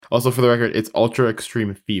Also, for the record, it's Ultra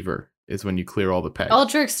Extreme Fever is when you clear all the pegs.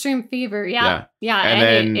 Ultra Extreme Fever, yeah. And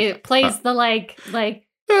then it plays the like that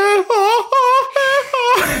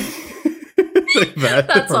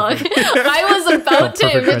song. I was about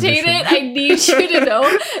to imitate it. I need you to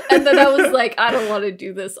know. And then I was like, I don't want to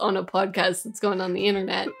do this on a podcast that's going on the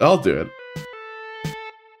internet. I'll do it.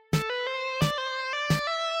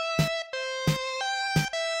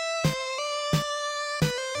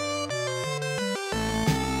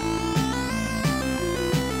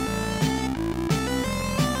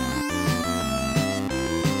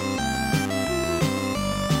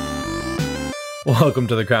 Welcome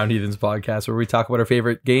to the Crown Heathens podcast, where we talk about our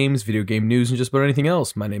favorite games, video game news, and just about anything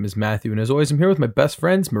else. My name is Matthew, and as always, I'm here with my best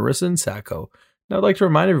friends, Marissa and Sacco. Now, I'd like to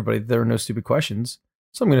remind everybody that there are no stupid questions,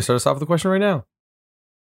 so I'm going to start us off with a question right now.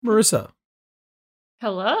 Marissa.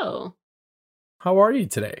 Hello. How are you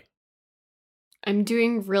today? I'm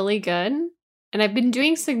doing really good, and I've been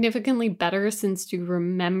doing significantly better since you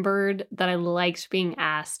remembered that I liked being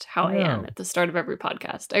asked how I am at the start of every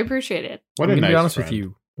podcast. I appreciate it. What I'm a going to nice be honest friend. with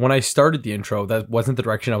you. When I started the intro, that wasn't the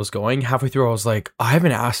direction I was going. Halfway through, I was like, I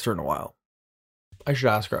haven't asked her in a while. I should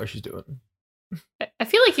ask her how she's doing. I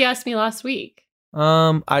feel like you asked me last week.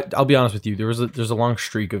 I'll be honest with you. There's a long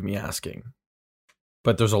streak of me asking,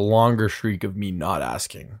 but there's a longer streak of me not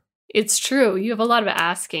asking. It's true. You have a lot of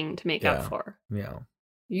asking to make up for. Yeah.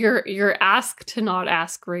 Your ask to not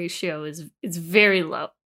ask ratio is very low.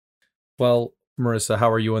 Well, Marissa, how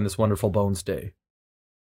are you on this wonderful Bones Day?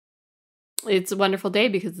 It's a wonderful day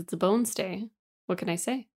because it's a Bones Day. What can I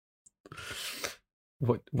say?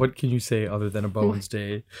 What can you say other than a Bones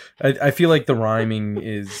Day? I feel like the rhyming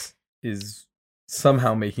is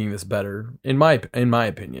somehow making this better in my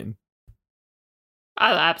opinion. Oh,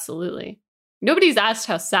 absolutely. Nobody's asked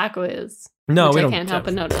how Sacco is. No, which we I don't can't help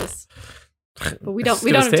but notice. But we don't It's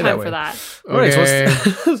gonna have stay time that for way. that. All right, Okay.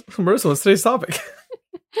 so Marissa, what's today's topic?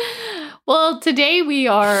 Well, today we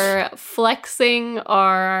are flexing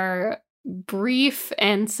our brief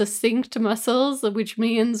and succinct muscles, which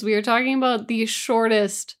means we are talking about the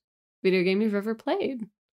shortest video game you've ever played.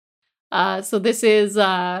 So this is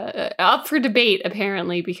up for debate,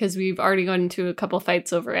 apparently, because we've already gone into a couple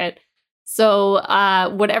fights over it. So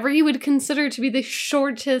whatever you would consider to be the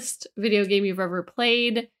shortest video game you've ever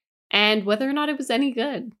played, and whether or not it was any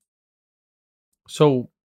good.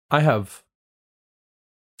 So I have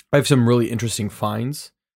some really interesting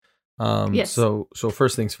finds. Yes. So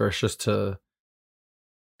first things first, just to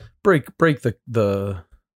break the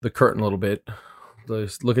curtain a little bit.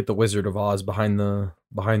 Let's look at the Wizard of Oz behind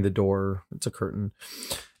the door. It's a curtain.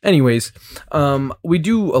 Anyways, we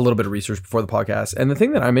do a little bit of research before the podcast, and the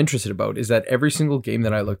thing that I'm interested about is that every single game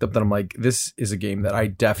that I looked up that I'm like, this is a game that I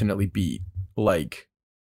definitely beat like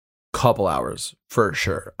couple hours for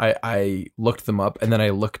sure. I looked them up, and then I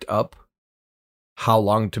looked up how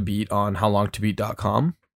long to beat on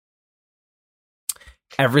howlongtobeat.com.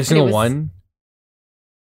 Every single one.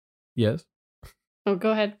 Yes. Oh,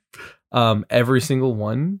 go ahead. Every single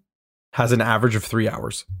one has an average of 3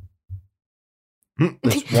 hours.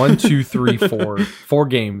 That's 1, 2, 3, 4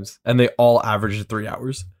 games, and they all average 3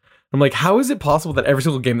 hours. I'm like, how is it possible that every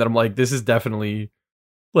single game that I'm like, this is definitely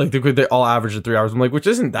like they all average at 3 hours? I'm like, which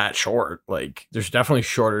isn't that short. Like, there's definitely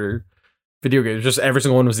shorter video games. Just every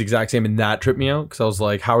single one was the exact same, and that tripped me out because I was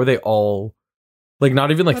like, how are they all like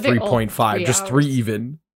not even like Are they all 3.5, 3 just hours? 3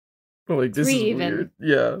 even? I'm like, this 3 is even. weird.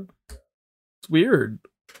 Yeah, it's weird.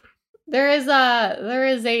 There is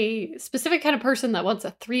a specific kind of person that wants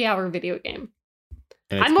a 3-hour video game.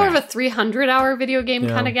 And it's I'm more of a math. 300-hour video game Yeah.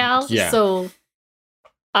 kind of gal. Yeah. So,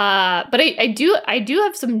 but I do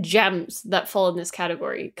have some gems that fall in this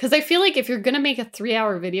category because I feel like if you're gonna make a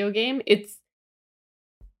 3-hour video game, it's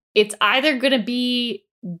either gonna be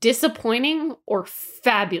disappointing or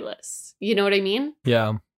fabulous. You know what I mean?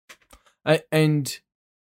 Yeah. I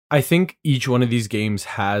think each one of these games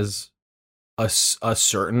has a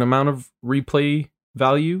certain amount of replay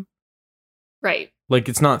value. Right. Like,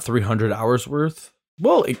 it's not 300 hours worth.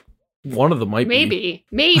 Well, one of them might Maybe.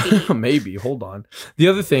 be. Maybe. Hold on. The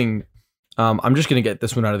other thing, I'm just going to get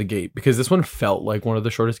this one out of the gate because this one felt like one of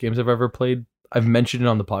the shortest games I've ever played. I've mentioned it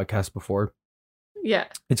on the podcast before. Yeah.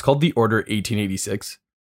 It's called The Order 1886.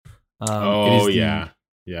 Oh, yeah.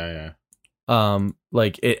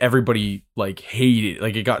 Like everybody like hated it.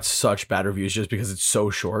 Like, it got such bad reviews just because it's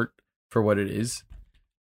so short for what it is.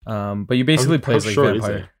 But you basically play as like short is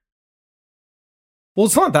vampire. it? Well,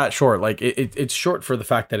 it's not that short. Like it's short for the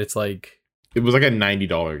fact that it's like, It was like a $90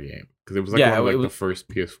 game because it was like Yeah, one of it like was- the first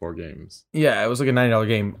PS4 games. yeah, it was like a $90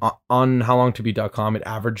 game on howlongtobeat.com. It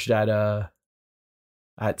averaged at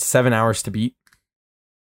 7 hours to beat.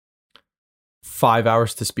 5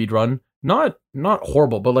 hours to speed run. Not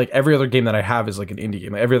horrible, but like every other game that I have is like an indie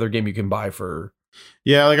game. Like every other game you can buy for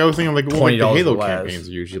Yeah, like I was thinking, like, well, like the $20 Halo or less. campaigns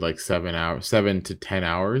are usually like 7 to 10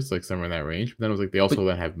 hours, like somewhere in that range. But then it was like they also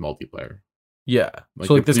then have multiplayer. yeah. Like,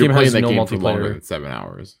 So like this you're game playing has that no game for longer multiplayer. than 7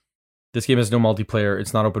 hours. This game has no multiplayer.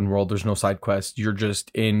 It's not open world. There's no side quest. You're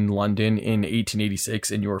just in London in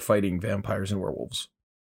 1886 and you're fighting vampires and werewolves.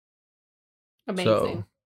 Amazing. So,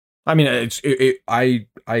 I mean,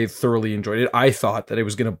 I thoroughly enjoyed it. I thought that it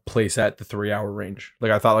was going to place at the 3 hour range.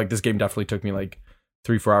 Like I thought like this game definitely took me like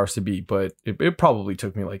 3-4 hours to beat, but it probably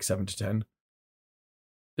took me like 7 to 10.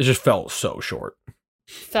 It just felt so short.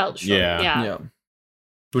 Felt short. Yeah.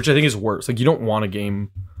 Which I think is worse. Like you don't want a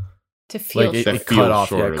game To feel like it, That it feels cut off.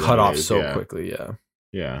 shorter Yeah, than cut it off is, so yeah. quickly. Yeah.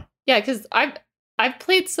 Yeah. Yeah, because I've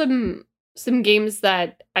played some games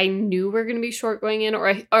that I knew were going to be short going in, or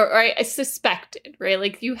I suspected, right?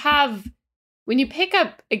 Like you have, when you pick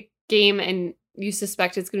up a game and you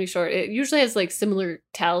suspect it's going to be short, it usually has like similar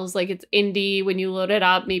tells. Like it's indie. When you load it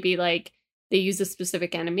up, maybe like they use a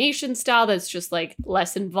specific animation style that's just like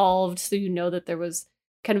less involved, so you know that there was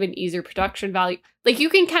kind of an easier production value. Like you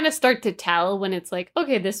can kind of start to tell when it's like,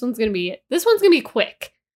 okay, this one's gonna be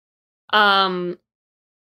quick.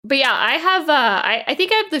 But yeah, I have I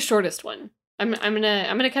think I have the shortest one. I'm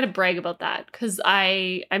gonna kind of brag about that because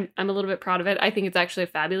I'm a little bit proud of it. I think it's actually a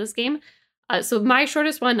fabulous game. So my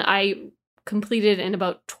shortest one I completed in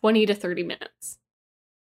about 20 to 30 minutes.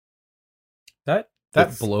 That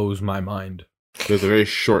That's- blows my mind. It was a very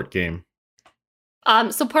short game.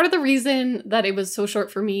 So part of the reason that it was so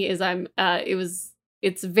short for me is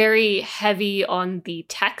it's very heavy on the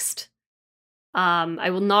text. I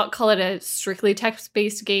will not call it a strictly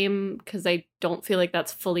text-based game because I don't feel like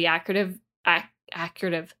that's fully accurate.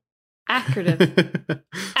 Accurate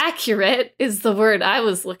is the word I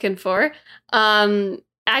was looking for.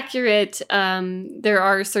 Accurate. There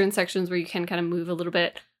are certain sections where you can kind of move a little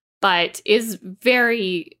bit, but is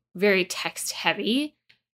very, very text heavy.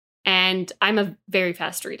 And I'm a very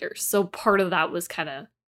fast reader. So part of that was kind of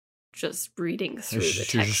just reading through the You're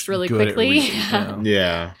text just really good at quickly. reading, yeah.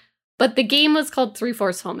 Yeah. But the game was called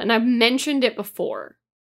 3/4 Home, and I've mentioned it before.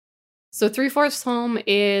 So 3/4 Home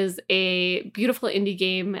is a beautiful indie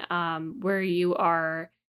game where you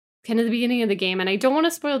are kind of the beginning of the game. And I don't want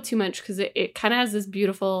to spoil too much because it kind of has this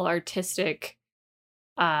beautiful artistic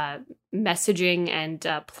messaging and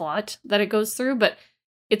plot that it goes through. But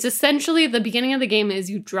it's essentially the beginning of the game is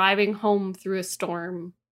you driving home through a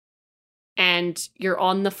storm and you're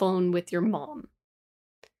on the phone with your mom.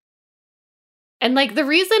 And like the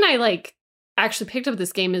reason I like actually picked up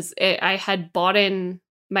this game is I had bought in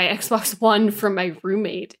my Xbox One from my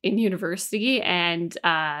roommate in university, and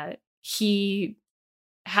he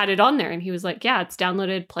had it on there and he was like, yeah, it's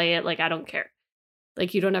downloaded, play it, like I don't care.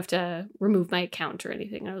 Like you don't have to remove my account or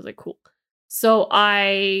anything. I was like, cool. So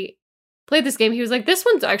I played this game. He was like, this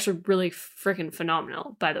one's actually really freaking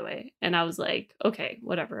phenomenal, by the way. And I was like, okay,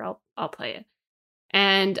 whatever, I'll play it.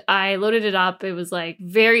 And I loaded it up. It was like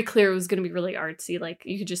very clear it was going to be really artsy. Like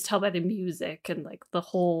you could just tell by the music and like the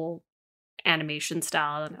whole animation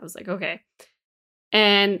style. And I was like, okay.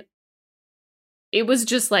 And it was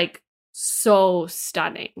just like so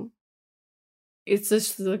stunning. It's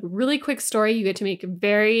just like a really quick story. You get to make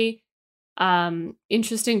very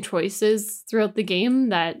interesting choices throughout the game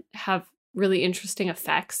that have really interesting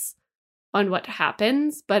effects on what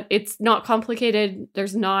happens, but it's not complicated.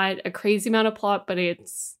 There's not a crazy amount of plot, but it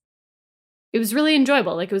was really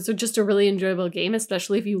enjoyable. Like it was just a really enjoyable game,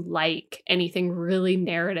 especially if you like anything really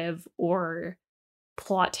narrative or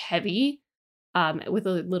plot heavy, with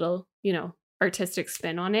a little, artistic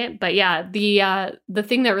spin on it. But yeah, the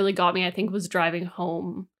thing that really got me, I think, was driving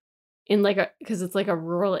home in because it's like a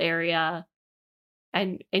rural area.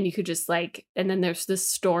 And you could just and then there's this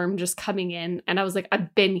storm just coming in. And I was like,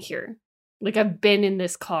 I've been here. Like I've been in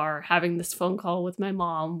this car having this phone call with my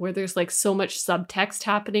mom where there's like so much subtext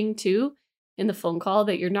happening too in the phone call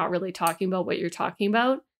that you're not really talking about what you're talking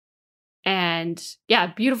about. And yeah,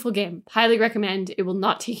 beautiful game. Highly recommend. It will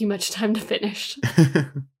not take you much time to finish.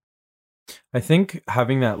 I think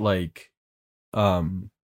having that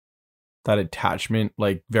that attachment,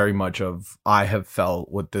 like very much of I have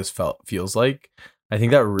felt what this feels like. I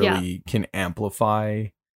think that really can amplify.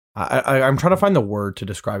 I'm trying to find the word to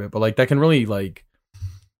describe it, but like that can really like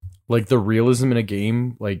the realism in a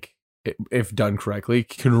game, like if done correctly,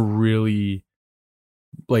 can really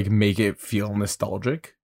like make it feel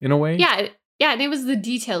nostalgic in a way. Yeah, and it was the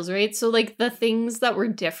details, right? So like the things that were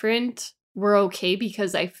different were okay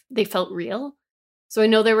because they felt real. So I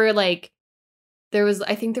know there were like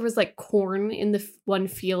I think there was like corn in the one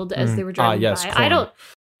field as they were driving by. Corn.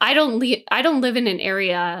 I don't live in an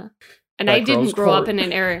area, and That I didn't grows grow up corn. in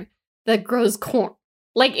an area that grows corn.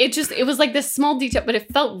 Like it was like this small detail, but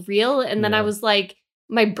it felt real. And then I Yeah. was like,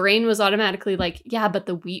 my brain was automatically like, yeah, but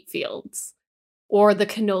the wheat fields or the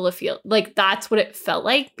canola field, like that's what it felt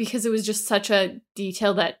like, because it was just such a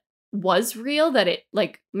detail that was real that it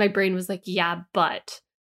like my brain was like, yeah, but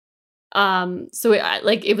so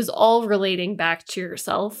it was all relating back to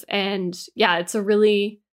yourself. And yeah, it's a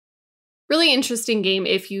really interesting game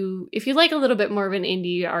if you like a little bit more of an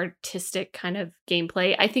indie artistic kind of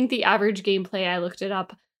gameplay. I think the average gameplay, I looked it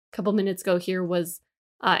up a couple minutes ago here, was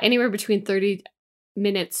anywhere between 30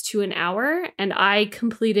 minutes to an hour, and I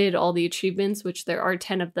completed all the achievements, which there are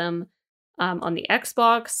 10 of them, on the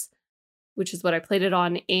Xbox, which is what I played it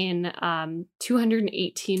on, in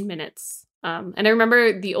 218 minutes. And I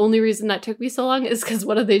remember the only reason that took me so long is because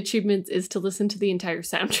one of the achievements is to listen to the entire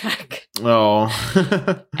soundtrack. Oh.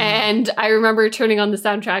 And I remember turning on the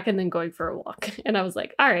soundtrack and then going for a walk. And I was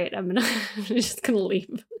like, all right, I'm just gonna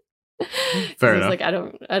leave. Fair I was enough. like, I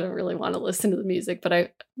don't really want to listen to the music, but I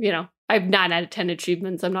have 9 out of 10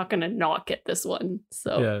 achievements. I'm not gonna not get this one.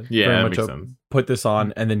 So Yeah, very that much makes a sense. put this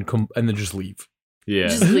on and then just leave. Yeah.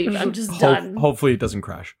 just leave. I'm just done. Hopefully it doesn't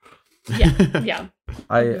crash. Yeah. I'm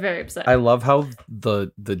I very upset. I love how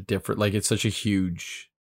the different, like, it's such a huge,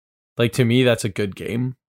 like, to me that's a good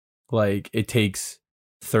game. Like, it takes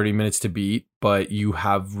 30 minutes to beat, but you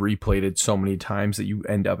have replayed it so many times that you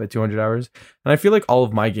end up at 200 hours. And I feel like all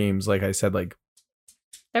of my games, like I said, like,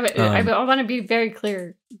 I want to be very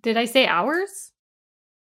clear. Did I say hours?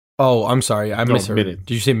 oh, I'm sorry, I No, misheard. minutes.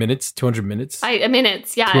 Did you say minutes? 200 minutes?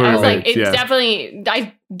 Minutes. Yeah, 200 I was like, minutes, it's yeah. definitely.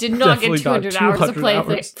 I did not Definitely get not 200 hours to 200 play.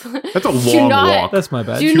 hours. That's a Do long not- walk. That's my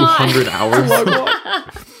bad. Do not 200 hours?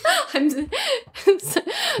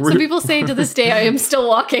 Some people say to this day I am still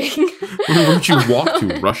walking. Wouldn't you walk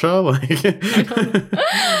to Russia? Like,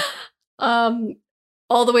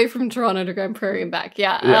 All the way from Toronto to Grand Prairie and back.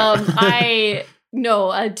 Yeah.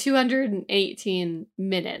 Yeah. 218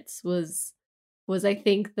 minutes was I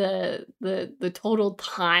think the total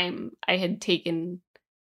time I had taken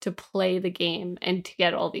to play the game and to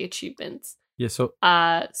get all the achievements. Yeah, so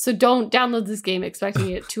So don't download this game expecting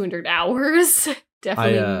it 200 hours.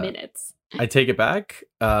 Definitely minutes. I take it back.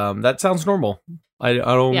 That sounds normal. I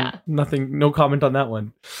don't, Yeah. nothing, no comment on that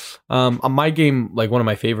one. On my game, like one of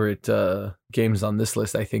my favorite games on this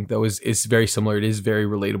list, I think though is very similar. It is very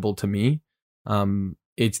relatable to me.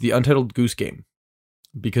 It's the Untitled Goose Game,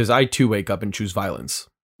 because I too wake up and choose violence.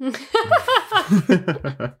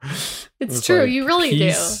 It's true. like, You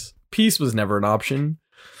really Peace was never an option.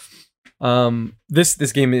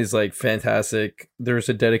 This game is like fantastic. There's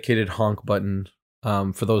a dedicated honk button.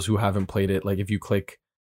 For those who haven't played it, like if you click,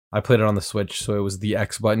 I played it on the Switch, so it was the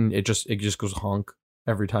X button. It just goes honk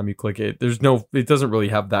every time you click it. It doesn't really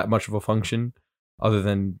have that much of a function other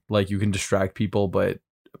than like you can distract people, but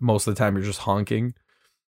most of the time you're just honking.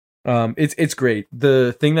 It's great.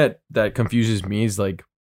 The thing that confuses me is like,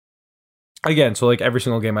 again, so like every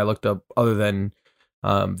single game I looked up other than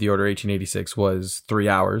The Order 1886 was 3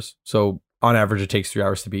 hours. So on average it takes 3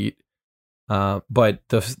 hours to beat. But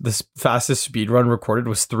the fastest speed run recorded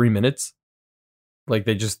was 3 minutes. Like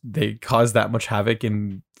they caused that much havoc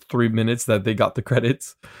in 3 minutes that they got the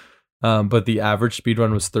credits. But the average speed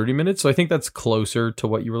run was 30 minutes. So I think that's closer to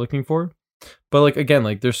what you were looking for. But like, again,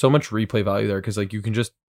 like there's so much replay value there, because like you can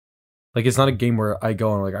just, like, it's not a game where I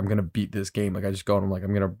go and like I'm gonna beat this game. Like I just go and I'm like,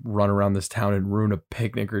 I'm gonna run around this town and ruin a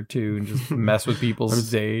picnic or two and just mess with people's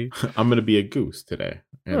day. I'm gonna be a goose today.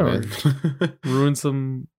 And then- Ruin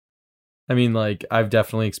some. I mean, like, I've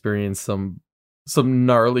definitely experienced some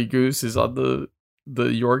gnarly gooses on the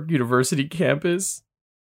York University campus.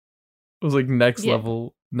 It was like next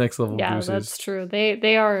level Yeah, gooses. that's true.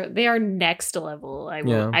 They are next level.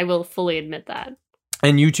 I will fully admit that.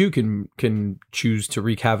 And you too can choose to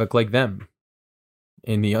wreak havoc like them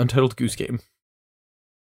in the Untitled Goose Game.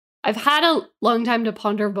 I've had a long time to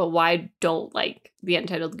ponder about why I don't like the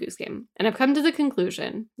Untitled Goose Game. And I've come to the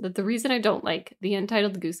conclusion that the reason I don't like the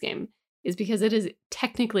Untitled Goose Game is because it is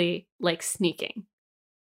technically like sneaking.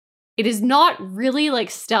 It is not really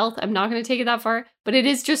like stealth. I'm not going to take it that far, but it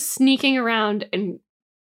is just sneaking around and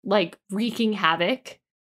like wreaking havoc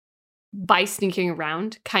by sneaking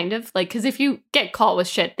around, kind of. Like, because if you get caught with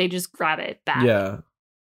shit, they just grab it back. Yeah.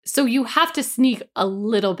 So you have to sneak a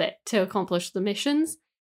little bit to accomplish the missions.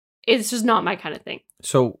 It's just not my kind of thing.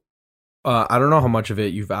 So I don't know how much of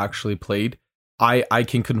it you've actually played. I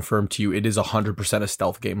can confirm to you it is 100% a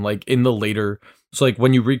stealth game. Like in the later, so like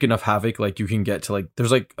when you wreak enough havoc, like you can get to like,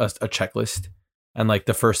 there's like a checklist, and like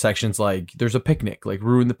the first section's like, there's a picnic, like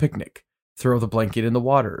ruin the picnic, throw the blanket in the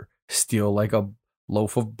water, steal like a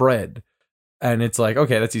loaf of bread. And it's like,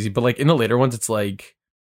 okay, that's easy. But like in the later ones, it's like,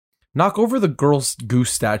 knock over the girl's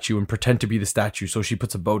goose statue and pretend to be the statue so she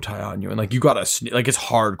puts a bow tie on you. And like, you gotta, like, it's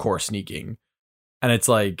hardcore sneaking. And it's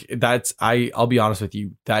like, I'll be honest with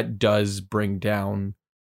you, that does bring down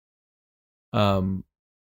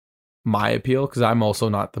my appeal, because I'm also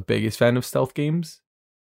not the biggest fan of stealth games.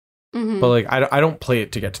 Mhm. But like, I don't play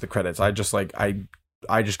it to get to the credits. I just like,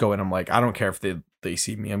 I just go in, I'm like, I don't care if they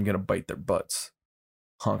see me, I'm gonna bite their butts.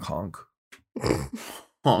 Honk honk.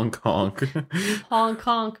 Honk honk. Honk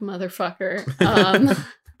honk, motherfucker.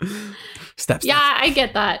 Steps. Yeah, I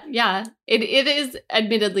get that. Yeah, it is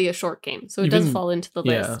admittedly a short game, so it does Even- fall into the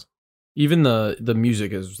yeah. list. Even the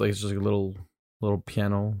music is like, it's just like a little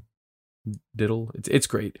piano diddle. It's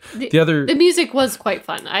great. The other The music was quite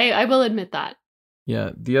fun. I will admit that.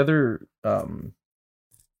 yeah, the other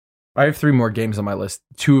I have 3 more games on my list.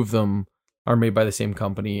 2 of them are made by the same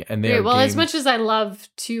company, and they Okay, are well, as games- much as I love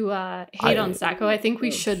to hate on Sacco, I think we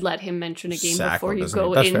should let him mention a game Sacco before you doesn't-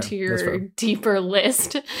 go that's fair, into that's your fair. deeper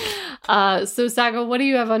list. So Sacco, what do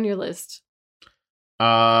you have on your list?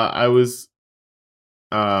 I was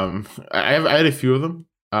I had a few of them.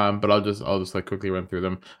 But I'll just like quickly run through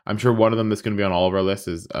them. I'm sure one of them that's going to be on all of our lists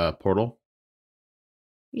is Portal.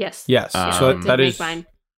 Yes. Yes, Yeah, so did that make is mine.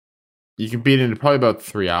 You can beat it in probably about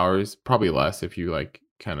 3 hours, probably less if you like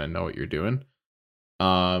kind of know what you're doing.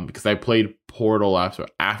 Because I played Portal after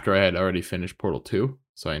I had already finished Portal 2,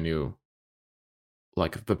 so I knew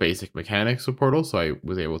like the basic mechanics of Portal, so I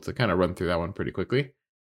was able to kind of run through that one pretty quickly.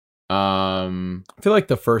 I feel like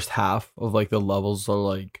the first half of like the levels are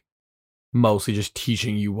like mostly just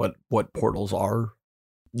teaching you what portals are.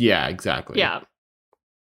 Yeah, exactly. Yeah.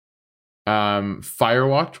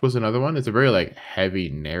 Firewatch was another one. It's a very like heavy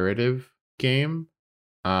narrative game.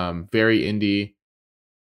 Very indie.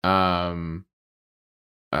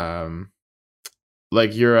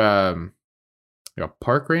 Like you're a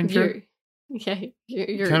park ranger.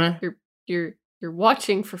 You're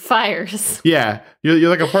watching for fires. Yeah, you're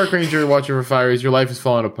like a park ranger watching for fires. Your life is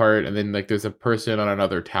falling apart, and then like there's a person on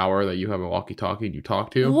another tower that you have a walkie-talkie and you talk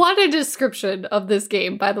to. What a description of this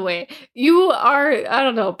game, by the way. You are, I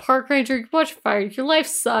don't know, park ranger, you watch fire, your life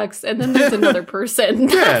sucks, and then there's another person.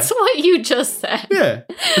 Yeah. That's what you just said. Yeah,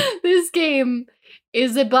 This game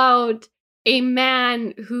is about a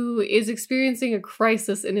man who is experiencing a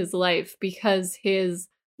crisis in his life because his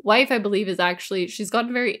wife, I believe, is actually, she's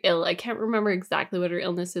gotten very ill. I can't remember exactly what her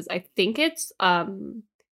illness is. I think it's I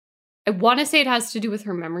want to say it has to do with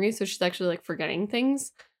her memory, so she's actually like forgetting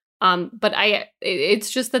things. But it's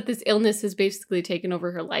just that this illness has basically taken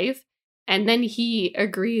over her life, and then he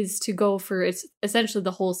agrees to go for, it's essentially the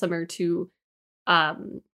whole summer to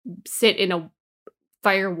sit in a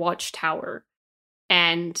fire watch tower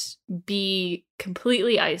and be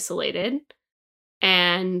completely isolated,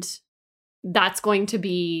 and that's going to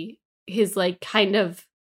be his like kind of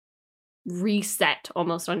reset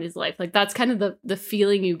almost on his life. Like that's kind of the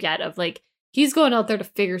feeling you get of like he's going out there to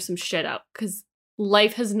figure some shit out because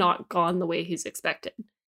life has not gone the way he's expected,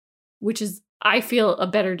 which is, I feel, a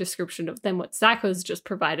better description of than what Sacco's just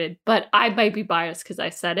provided. But I might be biased because I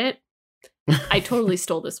said it. I totally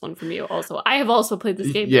stole this one from you also. I have also played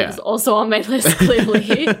this game. Yeah. It is also on my list,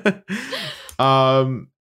 clearly.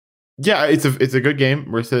 Yeah, it's a good game.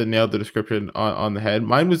 Marissa nailed the description on the head.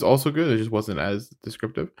 Mine was also good. It just wasn't as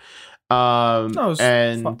descriptive. No,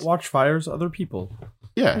 And watch fires other people.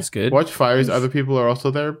 yeah, That's good. watch fires. Other people are also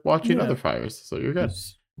there watching Yeah. other fires, so you're good.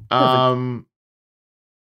 It's And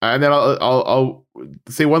then I'll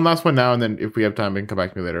say one last one now, and then if we have time, we can come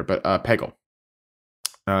back to me later. But Peggle,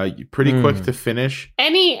 pretty quick to finish.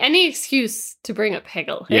 Any excuse to bring up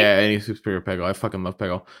Peggle. Hey? Yeah, any super Peggle. I fucking love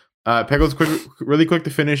Peggle. Peggle's really quick to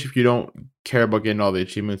finish if you don't care about getting all the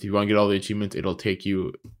achievements. If you want to get all the achievements, it'll take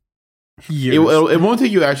you. years. It won't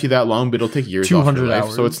take you actually that long, but it'll take years. 200 off your life,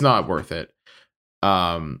 hours. so it's not worth it.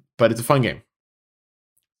 But it's a fun game.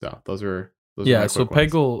 So those are Yeah, my so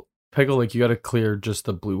quick ones. Peggle, like you got to clear just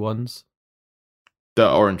the blue ones. The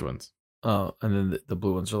orange ones. And then the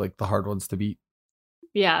blue ones are like the hard ones to beat.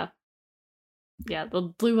 Yeah. Yeah, the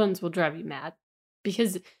blue ones will drive you mad.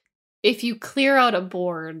 Because if you clear out a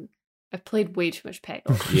board, I've played way too much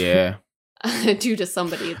Peggle. Yeah, due to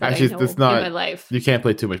somebody that Actually, I know that's not- in my life. you can't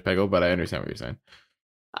play too much Peggle, but I understand what you're saying.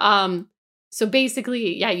 So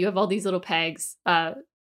basically, yeah, you have all these little pegs.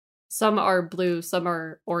 Some are blue, some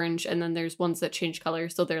are orange, and then there's ones that change color,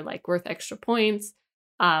 so they're like worth extra points.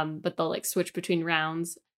 But they'll like switch between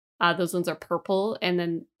rounds. Those ones are purple, and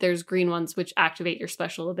then there's green ones which activate your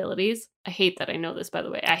special abilities. I hate that I know this, by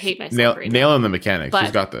the way. I hate myself right now. Nailing the mechanics. She's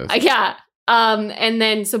But, got this. Yeah, And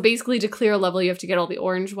then, so basically to clear a level, you have to get all the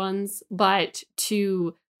orange ones. But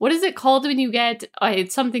to, what is it called when you get,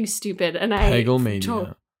 it's something stupid. And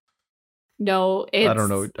Pegglemania. No, it's... I don't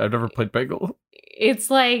know. I've never played Peggle. It's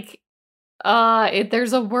like,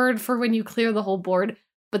 there's a word for when you clear the whole board,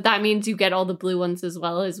 but that means you get all the blue ones as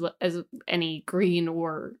well as any green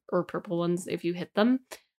or purple ones if you hit them.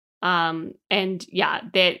 And yeah,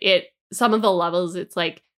 some of the levels, it's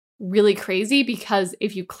like really crazy because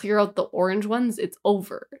if you clear out the orange ones, it's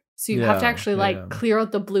over. So you have to actually clear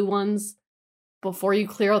out the blue ones before you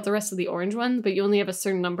clear out the rest of the orange ones, but you only have a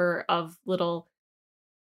certain number of little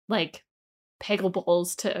like Peggle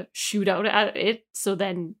balls to shoot out at it. So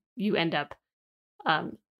then you end up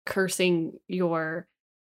cursing your,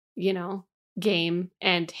 game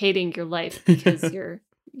and hating your life because you're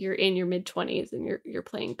in your mid-20s and you're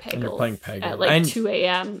playing Peggle. And you're playing Peggle at like 2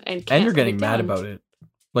 a.m. and you're getting mad about it.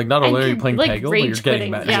 Like, not only are you playing Peggle, but you're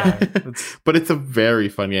getting mad. Yeah. But it's a very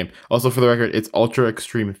fun game. Also, for the record, it's Ultra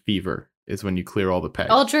Extreme Fever is when you clear all the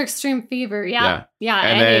pegs. Ultra Extreme Fever, yeah.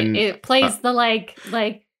 And then it plays the like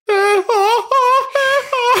like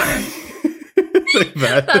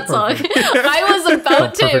that song. I was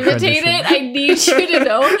about to imitate it. I need you to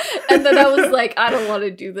know. And then I was like, I don't want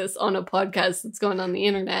to do this on a podcast that's going on the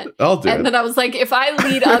internet. I'll do it. And then I was like, if I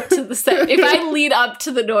lead up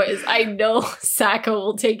to the noise, I know Sacco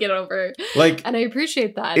will take it over. Like, and I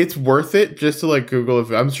appreciate that. It's worth it just to like Google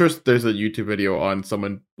if I'm sure there's a YouTube video on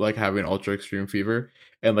someone like having Ultra Extreme Fever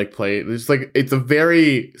and like play it. It's like it's a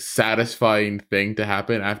very satisfying thing to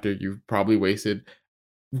happen after you've probably wasted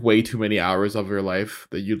way too many hours of your life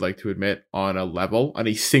that you'd like to admit on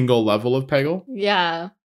a single level of Peggle.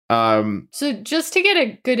 Yeah. So just to get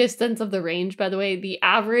a good sense of the range, by the way, the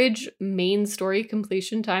average main story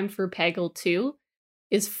completion time for Peggle 2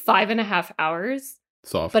 is 5.5 hours.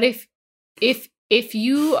 Soft. But if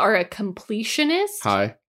you are a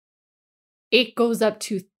completionist, it goes up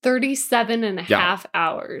to 37.5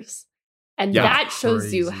 hours. And that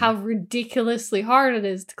shows you how ridiculously hard it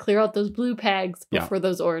is to clear out those blue pegs before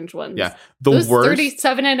those orange ones. Yeah. Those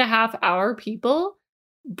 37.5 hour people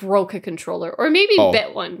broke a controller or maybe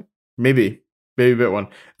bit one. Maybe bit one.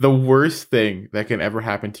 The worst thing that can ever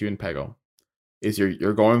happen to you in Peggle is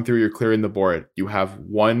you're going through, you're clearing the board. You have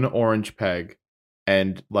one orange peg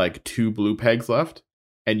and like 2 blue pegs left,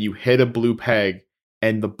 and you hit a blue peg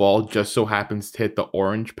and the ball just so happens to hit the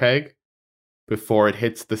orange peg before it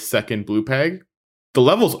hits the second blue peg. The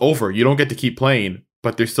level's over. You don't get to keep playing,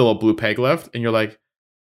 but there's still a blue peg left, and you're like,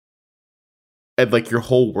 and like your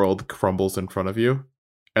whole world crumbles in front of you,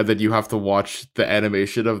 and then you have to watch the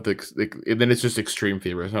animation of and then it's just Extreme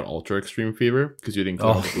Fever. It's not Ultra Extreme Fever because you didn't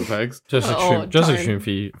clear all the blue pegs. Just Extreme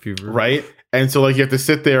Fever, right? And so like you have to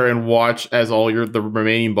sit there and watch as all the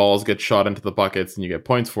remaining balls get shot into the buckets, and you get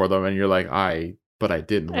points for them, and you're like, but I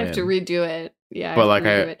didn't win. I have to redo it. Yeah,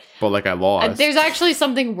 but I lost. There's actually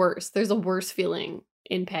something worse. There's a worse feeling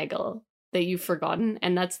in Peggle that you've forgotten,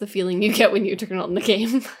 and that's the feeling you get when you turn on the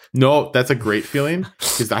game. No, that's a great feeling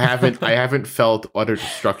because I haven't felt utter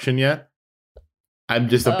destruction yet. I'm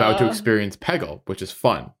just about to experience Peggle, which is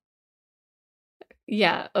fun.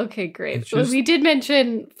 Yeah, okay, great. Well, we did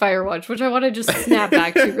mention Firewatch, which I want to just snap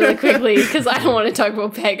back to really quickly because I don't want to talk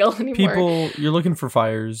about Peggle anymore. You're looking for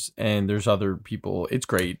fires, and there's other people. It's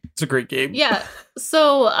great. It's a great game. Yeah,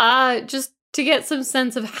 so just to get some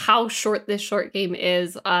sense of how short this short game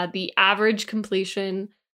is, the average completion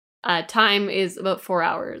time is about 4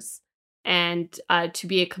 hours. And to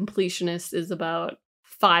be a completionist is about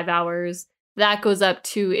 5 hours. That goes up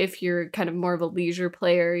to, if you're kind of more of a leisure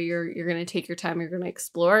player, you're going to take your time, you're going to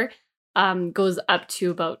explore, goes up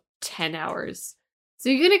to about 10 hours. So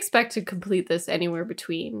you can expect to complete this anywhere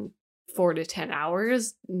between 4 to 10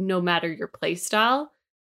 hours, no matter your play style,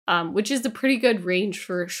 which is a pretty good range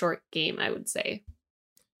for a short game, I would say.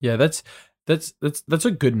 Yeah, that's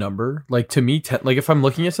a good number. Like, to me, like if I'm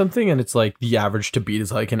looking at something and it's like the average to beat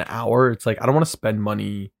is like an hour, it's like I don't want to spend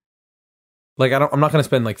money. Like I'm not going to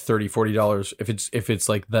spend like $30-$40 if it's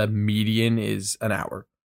like the median is an hour.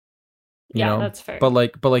 You know? That's fair. But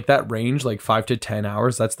like that range, like 5 to 10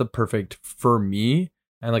 hours, that's the perfect for me.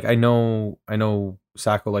 And like I know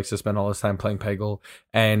Sacco likes to spend all his time playing Peggle,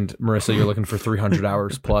 and Marissa, you're looking for 300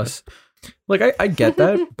 hours plus. Like I get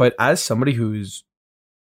that, but as somebody who's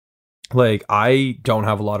like, I don't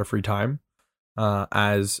have a lot of free time,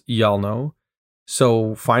 as y'all know.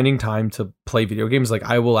 So finding time to play video games, like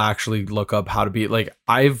I will actually look up how to beat, like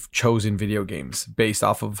I've chosen video games based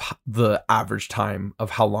off of the average time of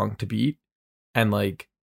how long to beat. And like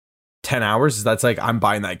 10 hours, that's like, I'm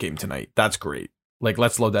buying that game tonight. That's great. Like,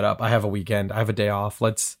 let's load that up. I have a weekend. I have a day off.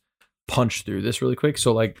 Let's punch through this really quick.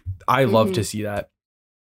 So like I love to see that.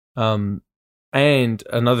 And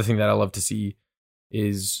another thing that I love to see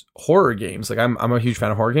is horror games. Like I'm a huge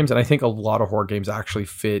fan of horror games, and I think a lot of horror games actually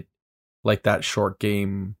fit like that short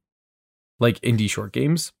game, like indie short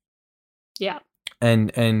games. Yeah.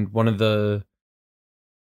 And one of the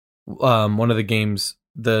games,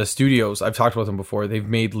 the studios, I've talked about them before, they've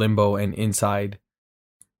made Limbo and Inside.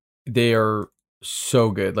 They are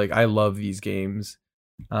so good. Like I love these games.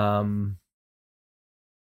 They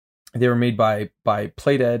were made by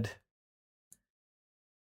Playdead,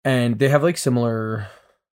 and they have like similar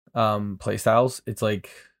play styles. It's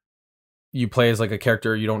like you play as like a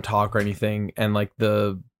character, you don't talk or anything, and like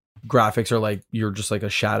the graphics are like you're just like a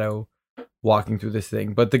shadow walking through this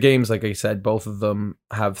thing. But the games, like I said, both of them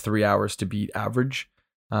have 3 hours to beat average.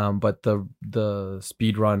 But the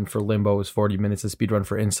speed run for Limbo is 40 minutes. The speed run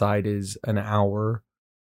for Inside is an hour.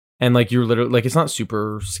 And like you're literally like, it's not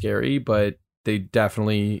super scary, but they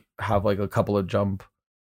definitely have like a couple of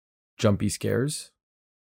jumpy scares.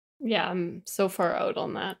 Yeah, I'm so far out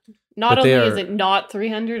on that. Not only is it not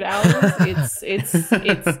 300 hours,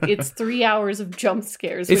 it's 3 hours of jump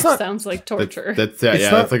scares, which sounds like torture. That's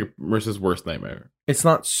like Marissa's worst nightmare. It's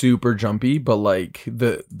not super jumpy, but like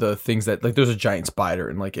the things that like there's a giant spider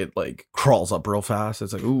and like it like crawls up real fast.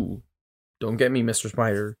 It's like, ooh, don't get me, Mr.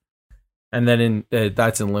 Spider. And then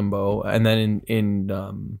that's in Limbo, and then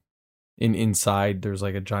in Inside there's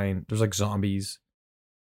like there's like zombies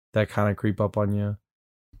that kind of creep up on you.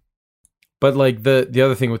 But like the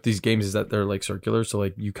other thing with these games is that they're like circular, so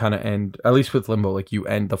like you kind of end, at least with Limbo, like you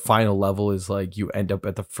end, the final level is like you end up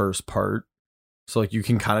at the first part, so like you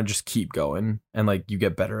can kind of just keep going and like you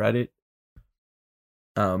get better at it.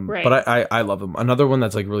 Right. But I love them. Another one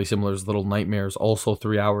that's like really similar is Little Nightmares, also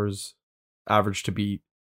 3 hours average to beat.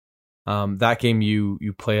 That game you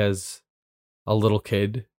play as a little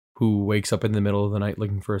kid who wakes up in the middle of the night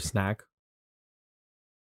looking for a snack,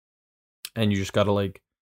 and you just gotta like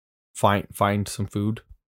find some food.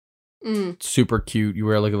 Super cute. You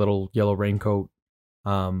wear like a little yellow raincoat.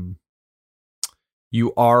 You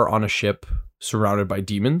are on a ship surrounded by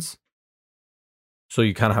demons, so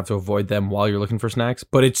you kind of have to avoid them while you're looking for snacks,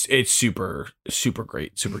 but it's super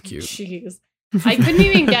great, super cute. Jeez, I couldn't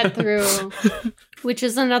even get through, which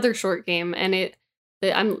is another short game, and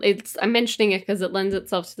I'm mentioning it because it lends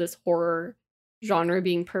itself to this horror genre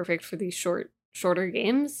being perfect for these shorter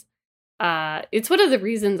games. It's one of the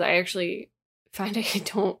reasons I actually find I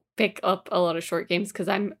don't pick up a lot of short games, because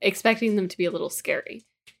I'm expecting them to be a little scary.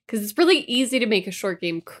 Because it's really easy to make a short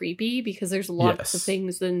game creepy because there's lots of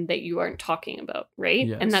things that you aren't talking about, right?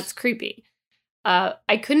 Yes. And that's creepy.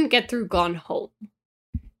 I couldn't get through Gone Home.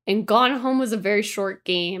 And Gone Home was a very short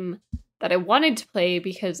game that I wanted to play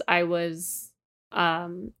because I was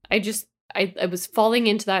I was falling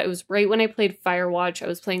into that. It was right when I played Firewatch. I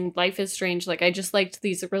was playing Life is Strange. Like, I just liked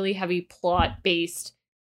these really heavy plot-based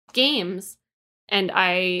games. And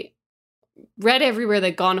I read everywhere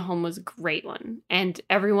that Gone Home was a great one. And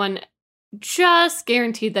everyone just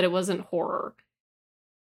guaranteed that it wasn't horror.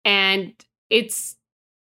 And it's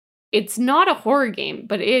not a horror game,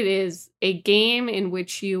 but it is a game in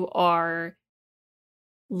which you are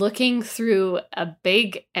looking through a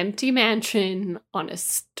big empty mansion on a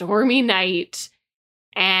stormy night.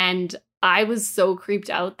 And I was so creeped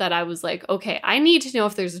out that I was like, okay, I need to know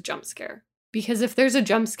if there's a jump scare. Because if there's a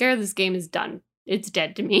jump scare, this game is done. It's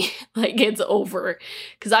dead to me. Like, it's over.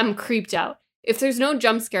 Because I'm creeped out. If there's no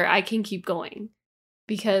jump scare, I can keep going.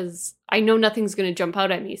 Because I know nothing's going to jump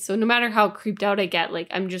out at me. So no matter how creeped out I get, like,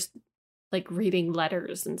 I'm just like reading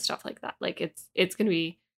letters and stuff like that. Like, it's going to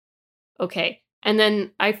be okay. And then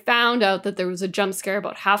I found out that there was a jump scare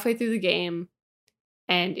about halfway through the game,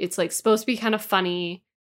 and it's like supposed to be kind of funny.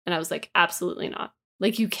 And I was like, absolutely not.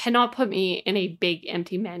 Like, you cannot put me in a big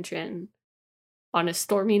empty mansion on a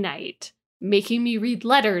stormy night, making me read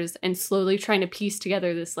letters and slowly trying to piece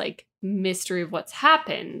together this like mystery of what's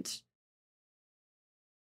happened,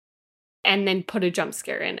 and then put a jump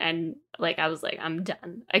scare in. And like, I was like, I'm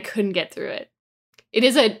done. I couldn't get through it. It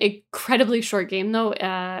is an incredibly short game though.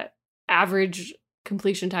 Average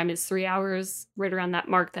completion time is 3 hours, right around that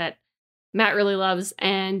mark that Matt really loves.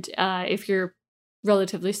 And if you're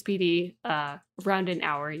relatively speedy, around an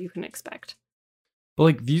hour you can expect. But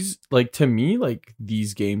like these, like to me, like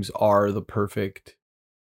these games are the perfect,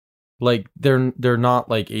 like they're not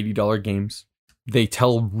like $80 games. They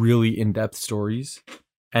tell really in-depth stories,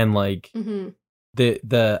 and like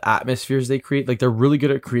the atmospheres they create, like they're really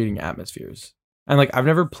good at creating atmospheres. And like I've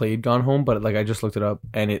never played Gone Home, but like I just looked it up,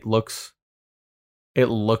 and it looks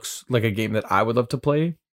like a game that I would love to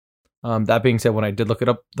play. That being said, when I did look it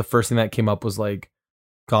up, the first thing that came up was like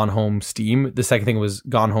Gone Home Steam. The second thing was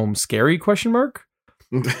Gone Home Scary ?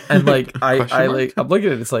 And like I like I'm looking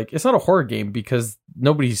at it, it's like it's not a horror game because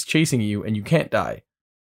nobody's chasing you and you can't die.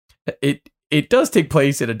 It does take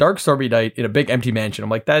place in a dark stormy night in a big empty mansion. I'm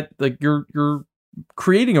like that, like you're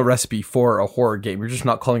creating a recipe for a horror game. You're just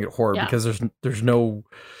not calling it horror because there's no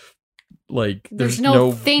like there's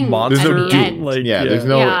no thing there's no doom. Like, there's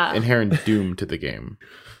no inherent doom to the game.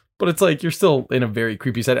 But it's like you're still in a very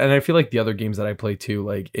creepy set. And I feel like the other games that I play too,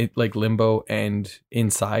 like Limbo and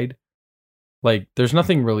Inside, like there's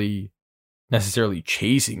nothing really necessarily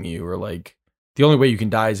chasing you, or like the only way you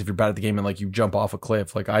can die is if you're bad at the game and like you jump off a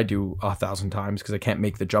cliff, like I do 1,000 times because I can't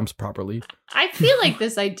make the jumps properly. I feel like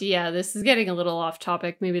this is getting a little off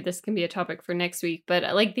topic. Maybe this can be a topic for next week. But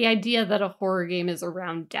like the idea that a horror game is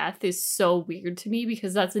around death is so weird to me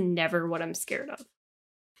because that's never what I'm scared of.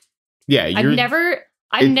 Yeah,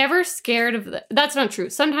 I'm never scared of that's not true.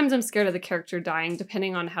 Sometimes I'm scared of the character dying,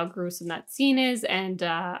 depending on how gruesome that scene is. And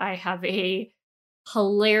I have a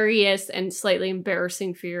hilarious and slightly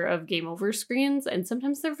embarrassing fear of game over screens. And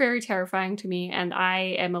sometimes they're very terrifying to me. And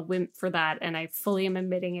I am a wimp for that. And I fully am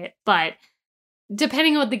admitting it. But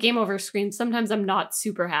depending on the game over screen, sometimes I'm not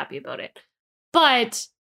super happy about it. But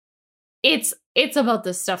it's about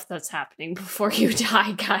the stuff that's happening before you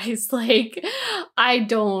die, guys. Like, I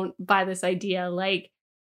don't buy this idea. Like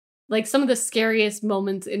some of the scariest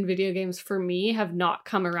moments in video games for me have not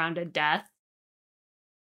come around a death.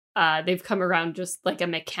 They've come around just like a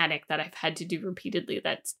mechanic that I've had to do repeatedly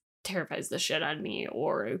that terrifies the shit out of me,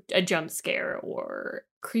 or a jump scare, or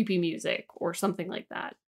creepy music, or something like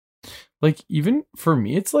that. Like, even for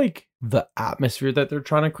me, it's like the atmosphere that they're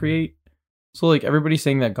trying to create. So like everybody's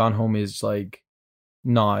saying that Gone Home is like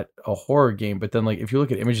not a horror game, but then like if you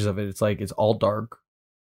look at images of it, it's like it's all dark.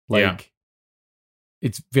 Like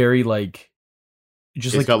it's very like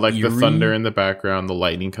just it's like got like eerie. the thunder in the background, the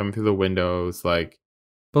lightning coming through the windows, like.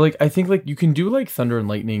 But like I think like you can do like thunder and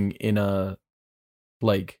lightning in a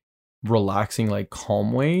like relaxing, like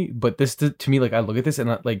calm way. But this to me, like I look at this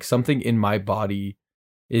and like something in my body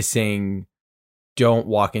is saying, "Don't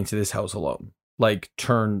walk into this house alone." Like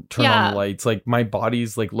turn on the lights. Like my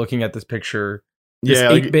body's like looking at this picture, this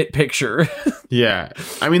 8-bit picture. Yeah,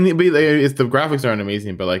 I mean, the graphics aren't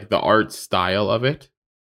amazing, but like the art style of it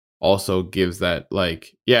also gives that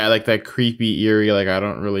like that creepy, eerie, like I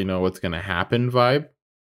don't really know what's gonna happen vibe.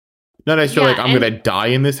 Not necessarily like I'm gonna die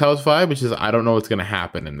in this house vibe, which is I don't know what's gonna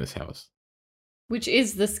happen in this house. Which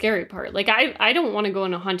is the scary part. Like I don't want to go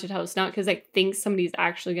in a haunted house, not because I think somebody's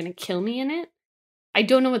actually gonna kill me in it. I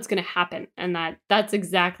don't know what's gonna happen, and that's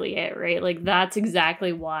exactly it, right? Like that's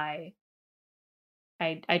exactly why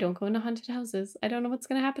I don't go into haunted houses. I don't know what's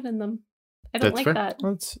gonna happen in them. I don't like that.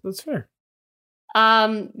 That's fair.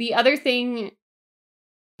 The other thing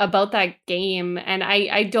about that game, and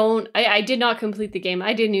I did not complete the game.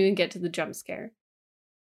 I didn't even get to the jump scare.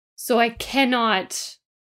 So I cannot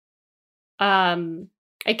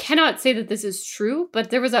say that this is true, but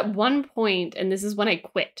there was at one point, and this is when I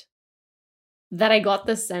quit, that I got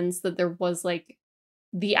the sense that there was like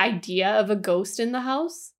the idea of a ghost in the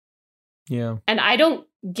house. Yeah. And I don't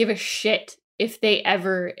give a shit if they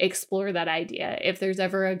ever explore that idea, if there's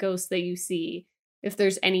ever a ghost that you see, if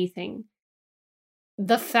there's anything.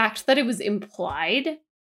 The fact that it was implied,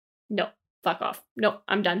 no, fuck off. No,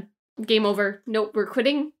 I'm done. Game over. Nope, we're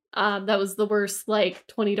quitting. That was the worst, like,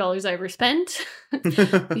 $20 I ever spent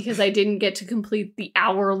because I didn't get to complete the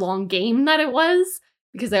hour-long game that it was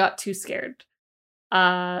because I got too scared.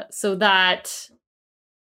 So that...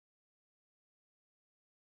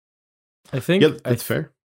 I think... that's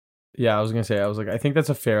fair. Yeah, I was going to say, I think that's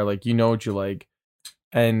a fair, like, you know what you like.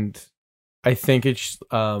 And I think it's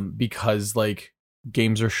because, like,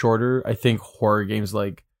 games are shorter. I think horror games,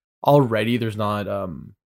 like, already there's not a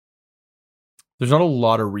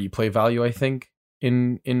lot of replay value, I think,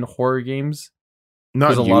 in horror games.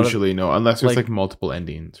 Not usually, no, unless there's like multiple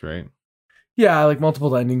endings, right? Yeah, like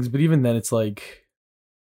multiple endings, but even then it's like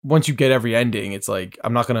once you get every ending, it's like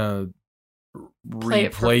I'm not gonna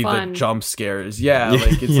replay the jump scares. Yeah,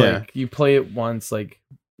 like it's like you play it once. Like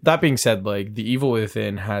that being said, like The Evil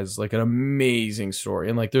Within has like an amazing story,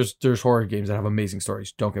 and like there's horror games that have amazing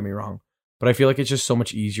stories, don't get me wrong, but I feel like it's just so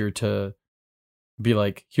much easier to be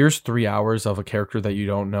like, here's 3 hours of a character that you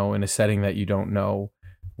don't know in a setting that you don't know,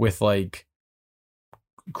 with like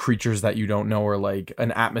creatures that you don't know, or like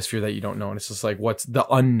an atmosphere that you don't know, and it's just like what's the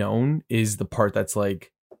unknown is the part that's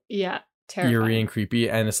like terrifying. Eerie and creepy,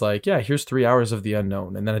 and it's like here's 3 hours of the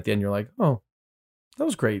unknown, and then at the end you're like, oh, that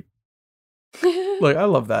was great. Like I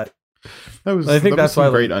love that. I think that's why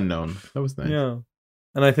great unknown. That was nice. Yeah,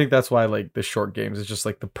 and I think that's why like the short games is just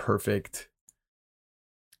like the perfect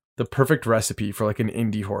the perfect recipe for like an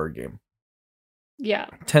indie horror game. Yeah.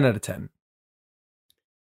 10 out of 10.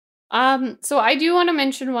 So I do want to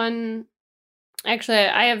mention one. Actually,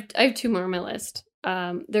 I have two more on my list.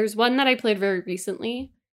 There's one that I played very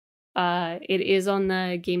recently. It is on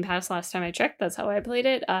the Game Pass last time I checked. That's how I played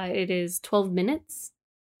it. It is 12 minutes.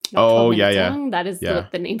 Not 12 minutes long. That is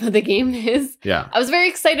what the name of the game is. Yeah. I was very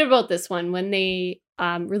excited about this one when they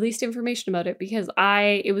released information about it because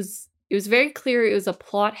it was very clear it was a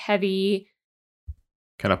plot heavy,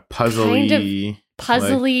 kind of puzzly,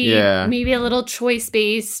 maybe a little choice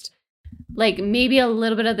based, like maybe a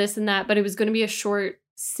little bit of this and that, but it was going to be a short,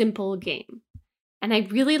 simple game. And I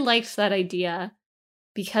really liked that idea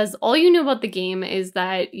because all you knew about the game is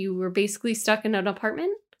that you were basically stuck in an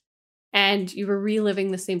apartment and you were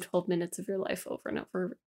reliving the same 12 minutes of your life over and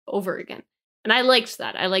over again. And I liked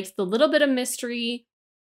that. I liked the little bit of mystery,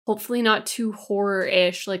 hopefully not too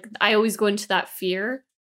horror-ish. Like, I always go into that fear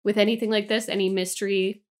with anything like this. Any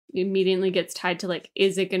mystery immediately gets tied to, like,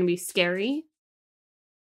 is it going to be scary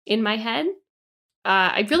in my head?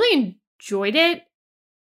 I really enjoyed it.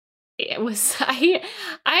 It was, I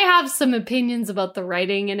have some opinions about the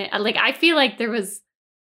writing in it. Like, I feel like there was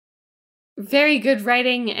very good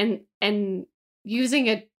writing and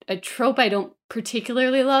using a trope I don't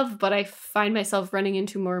particularly love, but I find myself running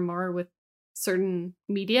into more and more with certain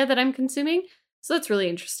media that I'm consuming. So that's really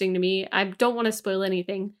interesting to me. I don't want to spoil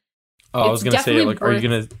anything. Oh, I was gonna say, like, are you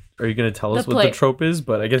gonna tell us what the trope is?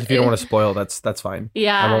 But I guess if you don't want to spoil, that's fine.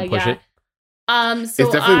 Yeah, I won't push it. So it's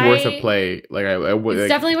definitely worth a play. Like, it's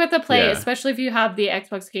definitely worth a play, especially if you have the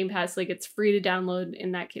Xbox Game Pass. Like, it's free to download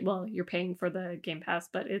in that case. Well, you're paying for the Game Pass,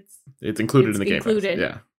 but it's included in the Game Pass.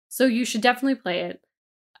 Yeah. So you should definitely play it,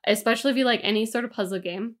 especially if you like any sort of puzzle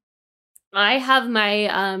game. I have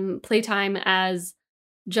my playtime as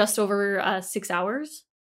just over 6 hours.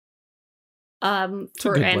 And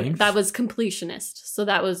that was completionist. So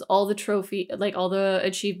that was all the trophy, like all the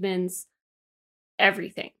achievements,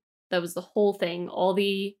 everything. That was the whole thing, all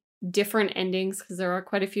the different endings, because there are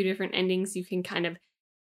quite a few different endings you can kind of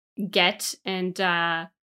get and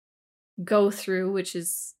go through, which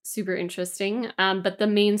is super interesting. But the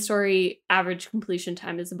main story average completion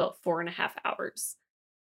time is about 4.5 hours.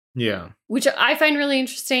 Yeah. Which I find really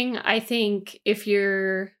interesting. I think if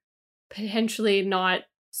you're potentially not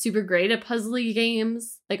super great at puzzly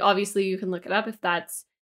games, like obviously you can look it up if that's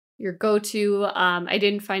your go-to. I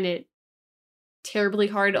didn't find it terribly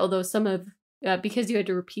hard, although some of because you had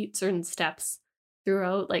to repeat certain steps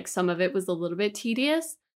throughout, like some of it was a little bit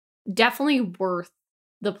tedious. Definitely worth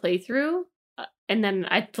the playthrough. And then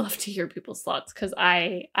I'd love to hear people's thoughts because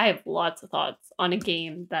I have lots of thoughts on a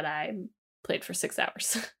game that I played for 6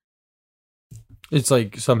 hours. It's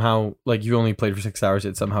like somehow, like, you only played for 6 hours,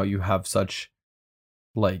 yet somehow you have such,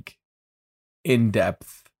 like,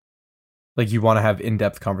 in-depth, like, you want to have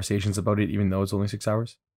in-depth conversations about it even though it's only 6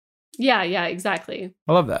 hours. Yeah, exactly.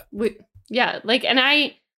 I love that. Yeah, like, and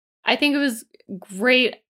I think it was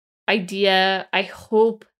great idea. I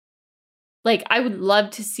hope, like, I would love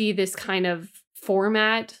to see this kind of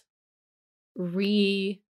format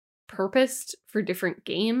repurposed for different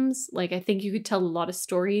games. Like, I think you could tell a lot of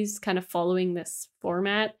stories kind of following this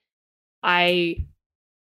format. I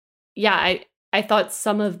thought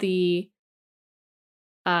some of the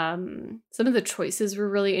choices were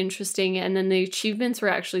really interesting, and then the achievements were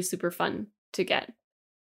actually super fun to get.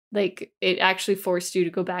 Like, it actually forced you to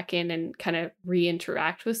go back in and kind of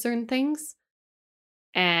re-interact with certain things,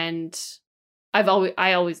 and I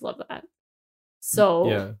always love that. So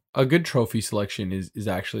yeah, a good trophy selection is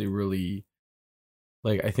actually really,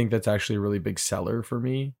 like, I think that's actually a really big seller for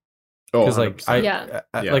me. Because like I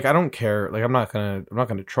don't care, like I'm not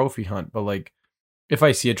gonna trophy hunt, but like if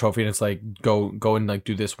I see a trophy and it's like go and like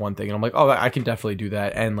do this one thing, and I'm like, oh, I can definitely do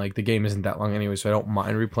that, and like the game isn't that long anyway, so I don't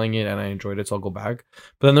mind replaying it, and I enjoyed it, so I'll go back.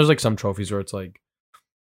 But then there's like some trophies where it's like,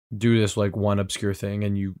 do this like one obscure thing,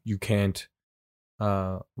 and you can't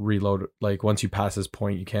reload, like once you pass this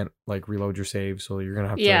point you can't like reload your save, so you're gonna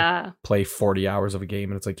have to play 40 hours of a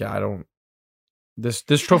game, and it's like, I don't, this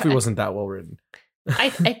trophy wasn't that well written.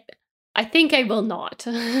 I think I will not.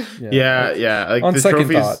 Yeah. Like, on the second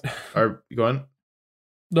trophies thought, are going.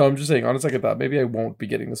 No, I'm just saying, on a second thought, maybe I won't be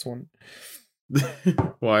getting this one.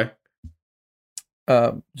 Why?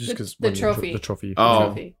 Just because the trophy. The trophy. Oh, the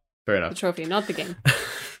trophy. Fair enough. The trophy, not the game.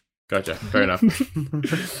 Gotcha. Fair enough.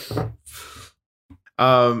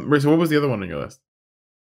 Marissa, what was the other one on your list?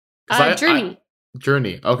 Journey.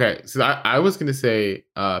 Journey. Okay, so I was gonna say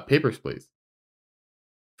Papers, Please.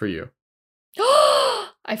 For you.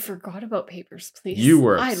 I forgot about Papers, Please. You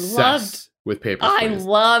were I obsessed with Papers, I Please.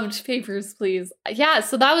 loved Papers, Please. Yeah,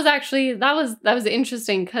 so that was actually that was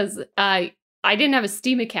interesting because I didn't have a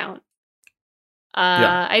Steam account.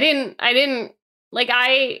 Yeah. I didn't like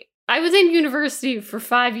I was in university for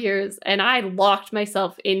 5 years and I locked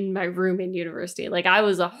myself in my room in university. Like I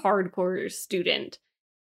was a hardcore student.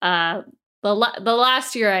 The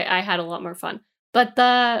last year I had a lot more fun. But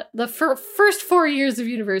the first 4 years of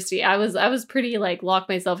university, I was pretty like lock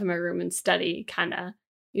myself in my room and study kind of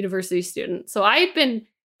university student. So I had been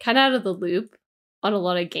kind of out of the loop on a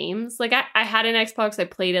lot of games. Like I had an Xbox, I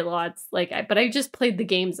played it lots. But I just played the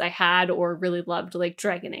games I had or really loved, like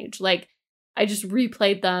Dragon Age. Like I just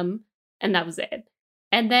replayed them, and that was it.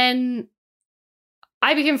 And then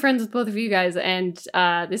I became friends with both of you guys, and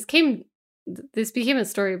this became a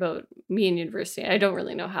story about me in university. I don't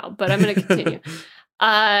really know how, but I'm going to continue.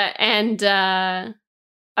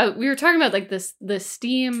 We were talking about like the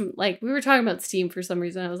Steam, like we were talking about Steam for some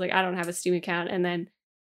reason. I was like, I don't have a Steam account, and then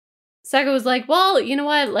Saka was like, well, you know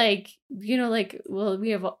what, like, you know, like,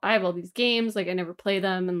 well, I have all these games, like I never play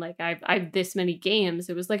them, and like I have this many games.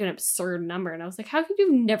 It was like an absurd number, and I was like, how could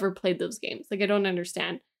you never played those games? Like I don't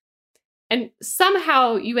understand. And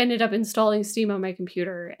somehow you ended up installing Steam on my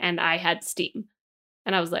computer, and I had Steam.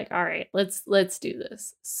 And I was like, all right, let's do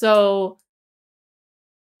this. So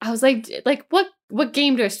I was like what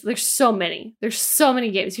game do I, there's so many. There's so many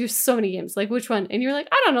games. You have so many games. Like which one? And you're like,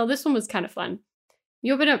 I don't know, this one was kind of fun.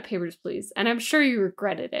 You open up Papers, Please, and I'm sure you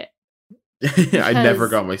regretted it. I never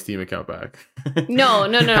got my Steam account back. No.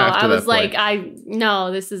 I was like,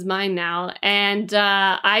 point. this is mine now. And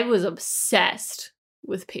I was obsessed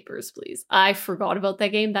with Papers, Please. I forgot about that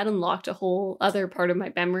game. That unlocked a whole other part of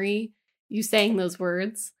my memory. You saying those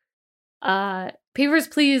words. Papers,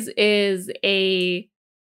 Please is a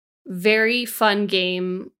very fun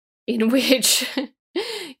game in which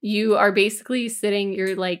you are basically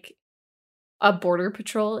you're like a border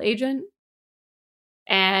patrol agent,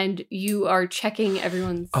 and you are checking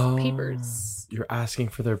everyone's papers. You're asking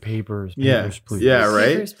for their papers. Please. Yeah, right?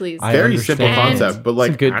 Papers, Please. Very simple concept, but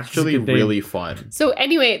like actually really fun. So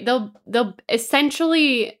anyway, they'll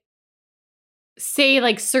essentially say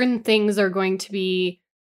like certain things are going to be,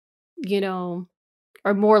 you know,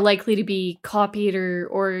 are more likely to be copied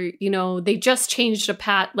or you know, they just changed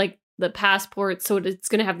the passport, so it's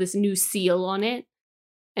going to have this new seal on it.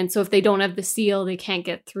 And so if they don't have the seal, they can't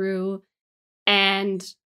get through. And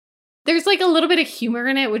there's like a little bit of humor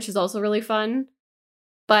in it, which is also really fun.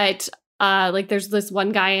 But like there's this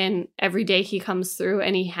one guy, and every day he comes through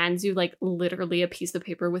and he hands you like literally a piece of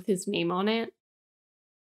paper with his name on it.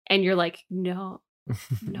 And you're like, no,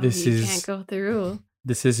 can't go through.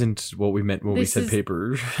 This isn't what we meant when we said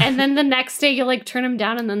paper. And then the next day you'll like turn him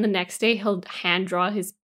down, and then the next day he'll hand draw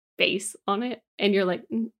his face on it, and you're like,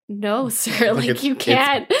 no, sir, like you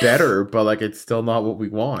can't. It's better, but like it's still not what we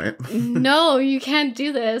want. No, you can't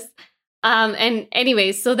do this. And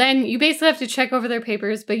anyway, so then you basically have to check over their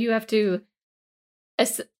papers, but you have to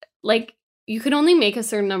like you can only make a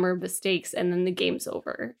certain number of mistakes, and then the game's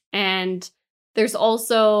over. And there's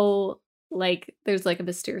also there's a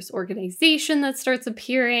mysterious organization that starts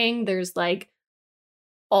appearing. There's like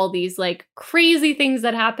all these like crazy things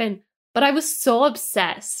that happen. But I was so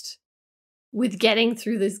obsessed with getting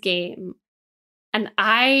through this game, and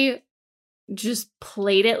I just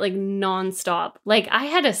played it like nonstop. Like I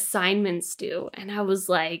had assignments due, and I was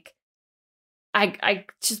like, I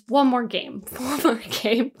just one more game,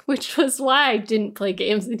 which was why I didn't play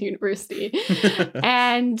games in university.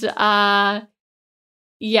 And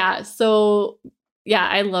yeah, so yeah,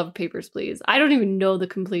 I love Papers, Please. I don't even know the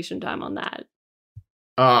completion time on that.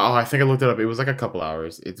 I think I looked it up. It was like a couple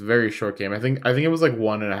hours. It's a very short game. I think it was like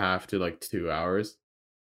 1.5 to like 2 hours.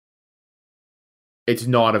 It's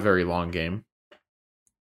not a very long game.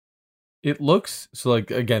 It looks so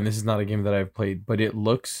like, again, this is not a game that I've played, but it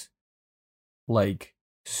looks like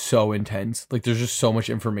so intense. Like there's just so much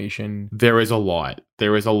information. There is a lot.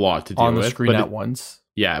 There is a lot to do on the screen at once.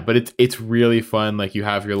 Yeah, but it's really fun. Like you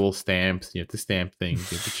have your little stamps. You have to stamp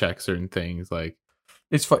things. You have to check certain things. Like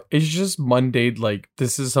it's fun. It's just mundane. Like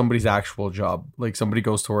this is somebody's actual job. Like somebody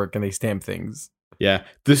goes to work and they stamp things. Yeah,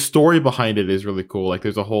 the story behind it is really cool. Like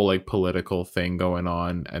there's a whole like political thing going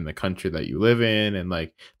on in the country that you live in, and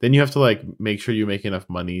like then you have to like make sure you make enough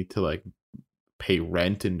money to like pay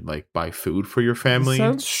rent and like buy food for your family. It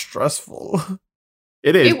sounds stressful.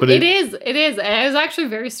 It is, but it is. It was actually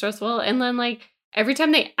very stressful. And then like every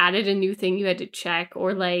time they added a new thing you had to check,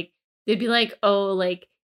 or like they'd be like, oh, like,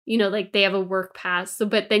 you know, like they have a work pass. So,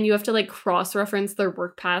 but then you have to like cross-reference their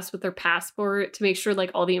work pass with their passport to make sure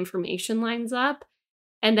like all the information lines up.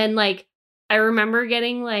 And then like I remember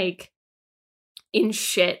getting like in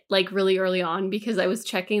shit like really early on because I was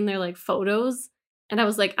checking their like photos and I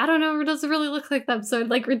was like, I don't know, it doesn't really look like them, so I'd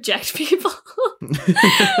like reject people.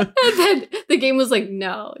 And then the game was like,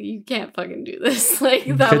 no, you can't fucking do this. Like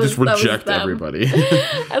You that can't was just reject them. everybody.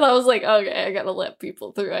 And I was like, okay, I gotta let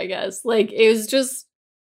people through, I guess. Like it was just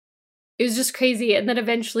crazy. And then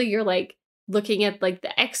eventually you're like looking at like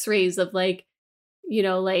the x-rays of like, you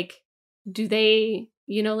know, like do they,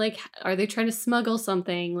 you know, like are they trying to smuggle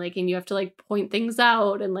something, like, and you have to like point things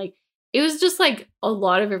out, and like it was just like a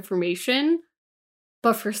lot of information,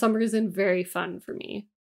 but for some reason very fun for me.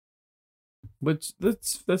 Which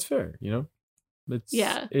that's fair, you know.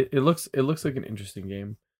 Yeah. It looks like an interesting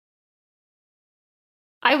game.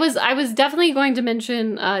 I was definitely going to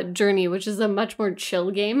mention Journey, which is a much more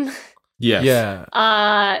chill game. Yes.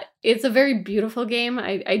 Yeah. It's a very beautiful game.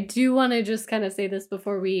 I do want to just kind of say this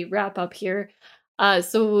before we wrap up here.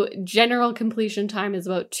 So general completion time is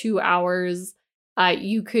about 2 hours.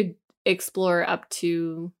 You could explore up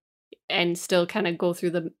to and still kind of go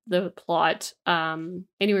through the plot.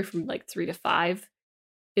 Anywhere from like 3 to 5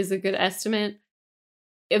 is a good estimate.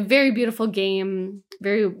 A very beautiful game,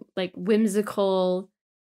 very like whimsical,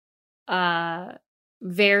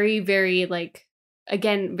 very, very like,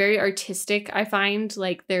 again, very artistic. I find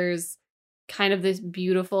like there's kind of this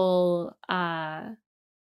beautiful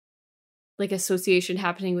like association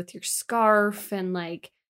happening with your scarf, and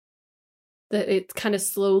like it kind of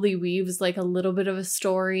slowly weaves like a little bit of a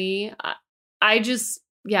story. I just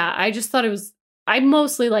thought it was, I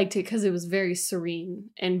mostly liked it because it was very serene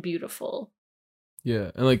and beautiful.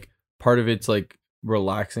 Yeah, and like part of it's like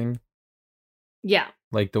relaxing. Yeah.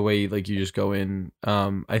 Like the way like you just go in.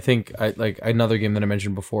 I think I like another game that I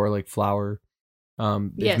mentioned before, like Flower.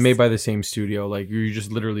 It's Yes. made by the same studio. Like you're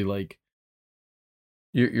just literally like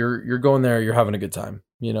you're going there, you're having a good time,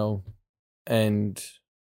 you know. And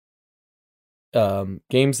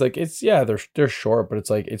games like it's they're short, but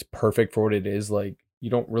it's like it's perfect for what it is. Like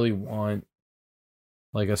you don't really want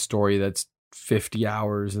like a story that's 50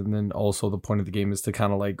 hours, and then also the point of the game is to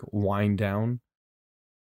kind of like wind down.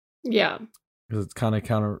 Yeah. Because it's kind of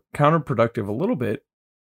counterproductive a little bit.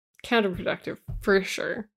 Counterproductive for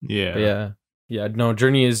sure. Yeah. But yeah. No,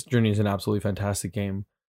 Journey is an absolutely fantastic game.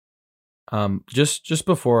 Just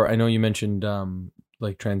before, I know you mentioned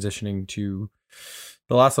like transitioning to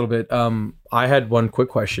the last little bit. I had one quick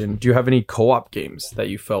question. Do you have any co-op games that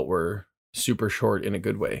you felt were super short in a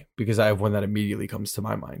good way? Because I have one that immediately comes to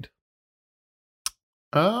my mind.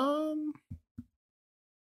 I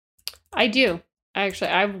do.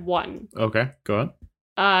 Actually, I have one. Okay, go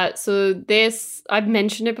on. So this, I've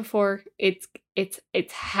mentioned it before. It's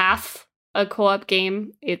half a co-op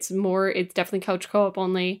game. It's definitely couch co-op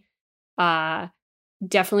only.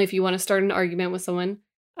 Definitely if you want to start an argument with someone,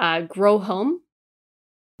 Grow Home.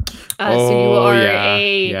 So you are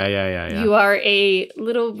you are a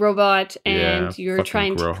little robot, and you're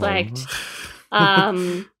trying to collect.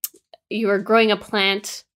 You are growing a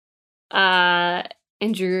plant.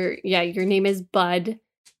 And your name is Bud,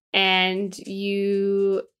 and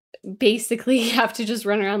you basically have to just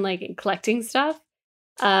run around like collecting stuff.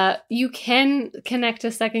 You can connect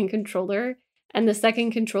a second controller, and the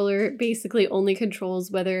second controller basically only controls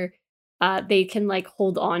whether they can like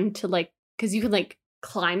hold on to like, because you can like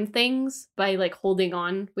climb things by like holding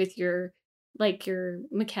on with your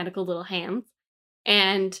mechanical little hands,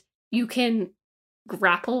 and you can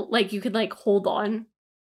grapple, like you could like hold on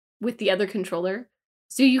with the other controller.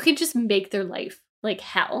 So you can just make their life like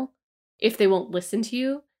hell if they won't listen to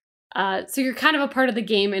you. So you're kind of a part of the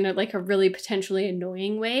game in a really potentially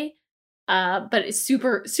annoying way. But it's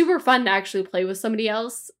super, super fun to actually play with somebody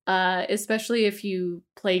else, especially if you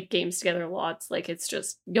play games together lots. Like it's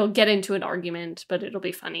just, you'll get into an argument, but it'll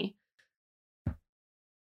be funny.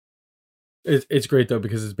 It's great though,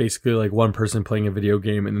 because it's basically like one person playing a video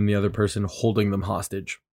game and then the other person holding them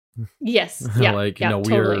hostage. Yes. Yeah.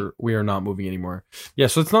 Totally. we are not moving anymore. Yeah.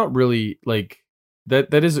 So it's not really like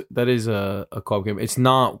that is a co-op game. It's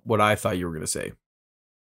not what I thought you were going to say.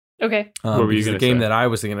 Okay. What were you going to say? The game that I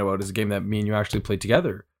was thinking about is a game that me and you actually played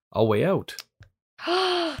together, A Way Out.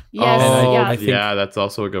 Yes. I think that's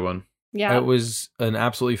also a good one. Yeah. It was an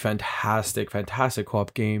absolutely fantastic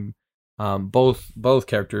co-op game. Both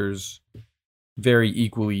characters very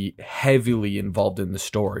equally heavily involved in the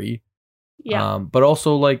story. Yeah. But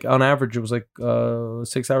also like on average it was like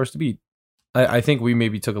 6 hours to beat. I think we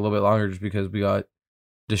maybe took a little bit longer just because we got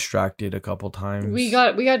distracted a couple times. We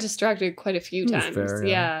got distracted quite a few times. Fair,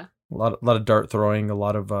 yeah. A lot of dart throwing, a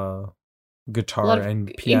lot of guitar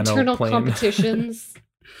and piano internal playing. competitions.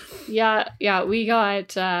 Yeah, we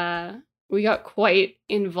got quite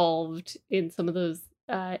involved in some of those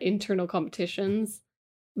internal competitions.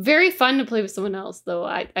 Very fun to play with someone else, though.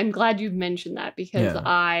 I'm glad you've mentioned that because Yeah.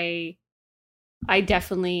 I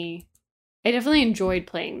definitely enjoyed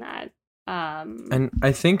playing that. And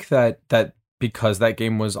I think that because that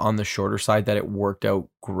game was on the shorter side, that it worked out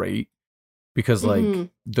great. Because like Mhm.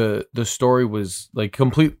 the story was like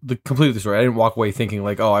completely the story. I didn't walk away thinking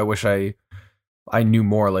like, oh, I wish I knew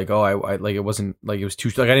more. Like, oh, I like it wasn't like it was too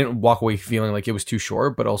like I didn't walk away feeling like it was too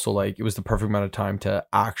short, but also like it was the perfect amount of time to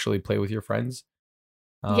actually play with your friends.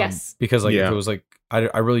 Yes. Because like if Yeah. it was like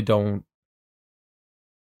I really don't.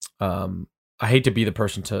 I hate to be the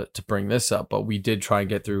person to bring this up, but we did try and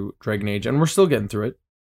get through Dragon Age, and we're still getting through it.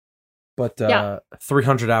 But Yeah.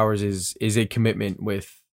 300 hours is a commitment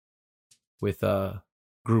with a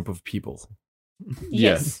group of people.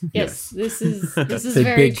 Yes. This is It's a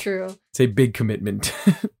very big- true. It's a big commitment.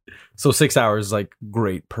 So 6 hours, like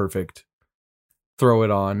great, perfect. Throw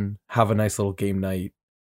it on, have a nice little game night,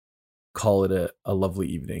 call it a lovely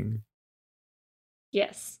evening.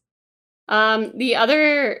 Yes. The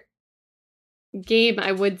other game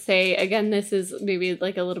I would say, again, this is maybe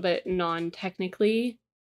like a little bit non-technically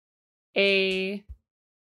a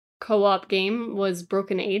co-op game, was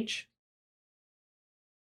Broken Age.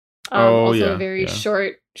 Also yeah, a very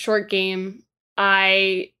yeah. short game.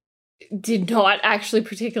 I did not actually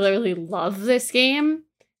particularly love this game.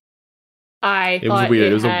 I It was thought weird.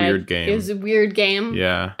 it It was a had- weird game. It was a weird game.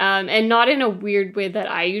 Yeah. And not in a weird way that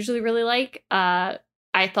I usually really like.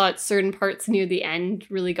 I thought certain parts near the end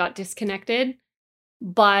really got disconnected,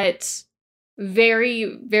 but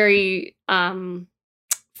very, very fun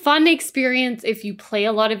experience if you play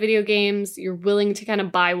a lot of video games. You're willing to kind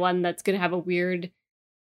of buy one that's going to have a weird,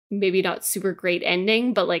 maybe not super great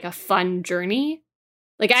ending, but like a fun journey.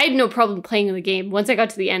 Like, I had no problem playing the game. Once I got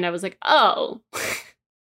to the end, I was like, oh,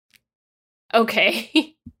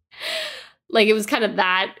 okay. Like, it was kind of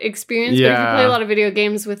that experience. But if you play a Yeah. lot of video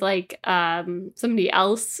games with like somebody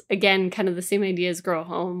else, again, kind of the same idea as Grow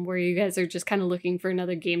Home, where you guys are just kind of looking for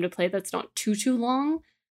another game to play that's not too long.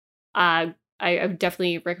 I would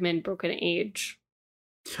definitely recommend Broken Age.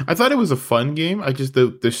 I thought it was a fun game. I just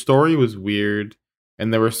the story was weird,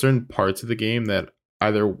 and there were certain parts of the game that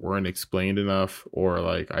either weren't explained enough or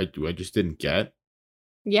like I just didn't get.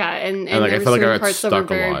 Yeah, and like, I there were felt like I certain got parts that were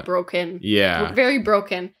stuck a very lot. broken. Yeah. Very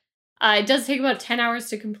broken. It does take about 10 hours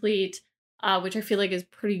to complete, which I feel like is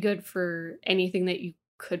pretty good for anything that you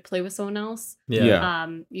could play with someone else. Yeah.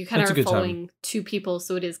 You kind That's of a are good time. following two people,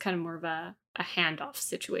 so it is kind of more of a handoff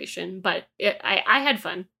situation. But I had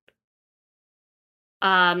fun.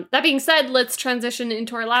 That being said, let's transition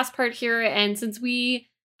into our last part here. And since we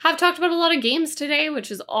have talked about a lot of games today, which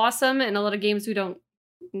is awesome, and a lot of games we don't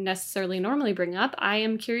necessarily normally bring up, I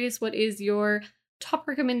am curious, what is your top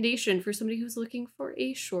recommendation for somebody who's looking for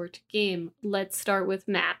a short game? Let's start with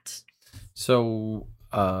Matt. So,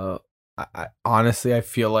 I honestly, I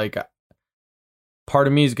feel like part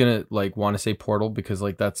of me is gonna like want to say Portal because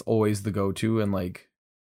like that's always the go-to, and like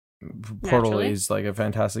Portal Naturally. is like a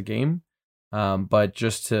fantastic game. But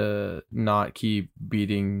just to not keep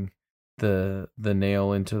beating the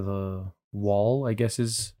nail into the wall, I guess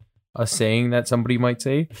is a saying that somebody might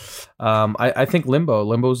say. I think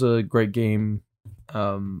Limbo's a great game.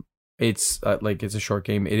 It's like it's a short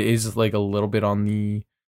game. It is like a little bit on the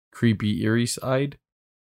creepy, eerie side.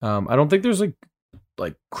 I don't think there's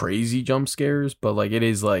like crazy jump scares, but like it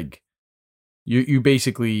is like you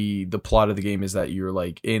basically, the plot of the game is that you're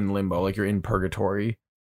like in limbo, like you're in purgatory.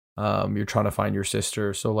 You're trying to find your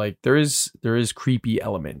sister, so like there is creepy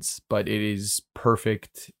elements, but it is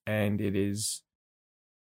perfect, and it is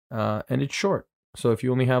and it's short. So if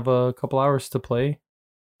you only have a couple hours to play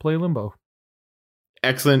Limbo.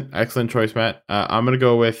 Excellent choice, Matt. I'm gonna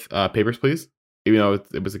go with Papers, Please. Even though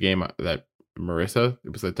it was a game that Marissa,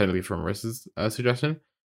 it was technically from Marissa's suggestion.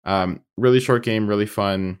 Really short game, really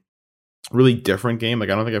fun, really different game. Like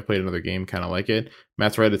I don't think I've played another game kind of like it.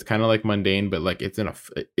 Matt's right; it's kind of like mundane, but like it's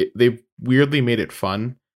they've weirdly made it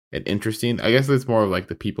fun and interesting. I guess it's more of like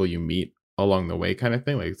the people you meet along the way kind of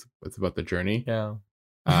thing. Like it's about the journey. Yeah.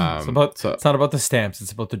 It's It's not about the stamps.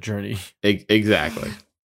 It's about the journey. Exactly.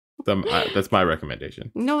 That's my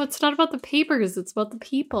recommendation. No, it's not about the papers. It's about the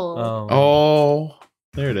people. Oh,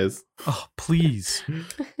 there it is. Oh, please.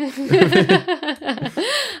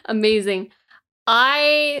 Amazing.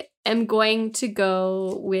 I am going to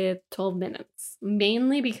go with 12 minutes,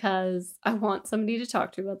 mainly because I want somebody to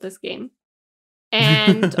talk to about this game.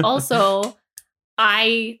 And also,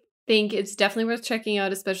 I think it's definitely worth checking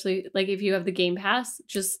out, especially like if you have the Game Pass,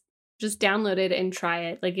 just download it and try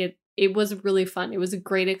it. Like it was really fun. It was a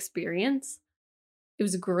great experience. It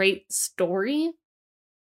was a great story.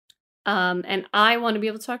 And I want to be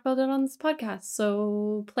able to talk about it on this podcast.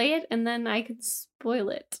 So play it and then I can spoil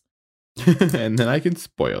it. And then I can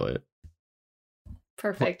spoil it.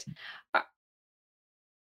 Perfect.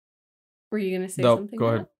 Were you going to say No, something? go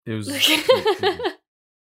ahead. Matt? It was.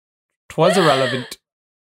 Twas irrelevant.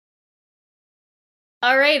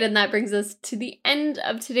 All right, and that brings us to the end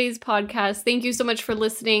of today's podcast. Thank you so much for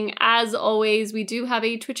listening. As always, we do have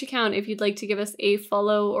a Twitch account if you'd like to give us a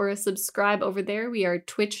follow or a subscribe over there. We are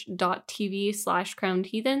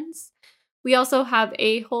twitch.tv/crownedheathens. We also have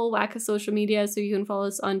a whole whack of social media, so you can follow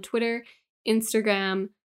us on Twitter, Instagram,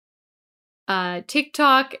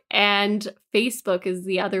 TikTok, and Facebook is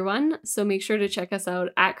the other one. So make sure to check us out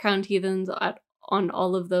at Crowned Heathens on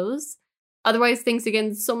all of those. Otherwise, thanks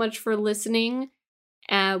again so much for listening.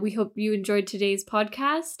 We hope you enjoyed today's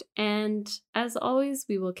podcast. And as always,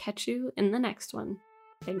 we will catch you in the next one.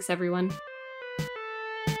 Thanks, everyone.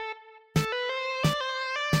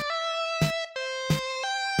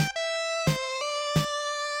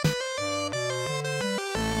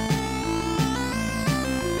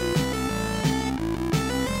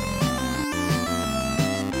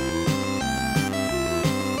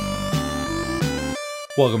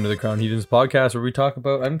 Welcome to the Crown Heathens podcast, where we talk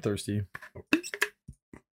about I'm thirsty.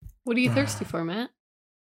 What are you thirsty for, Matt?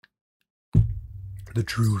 The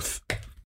truth.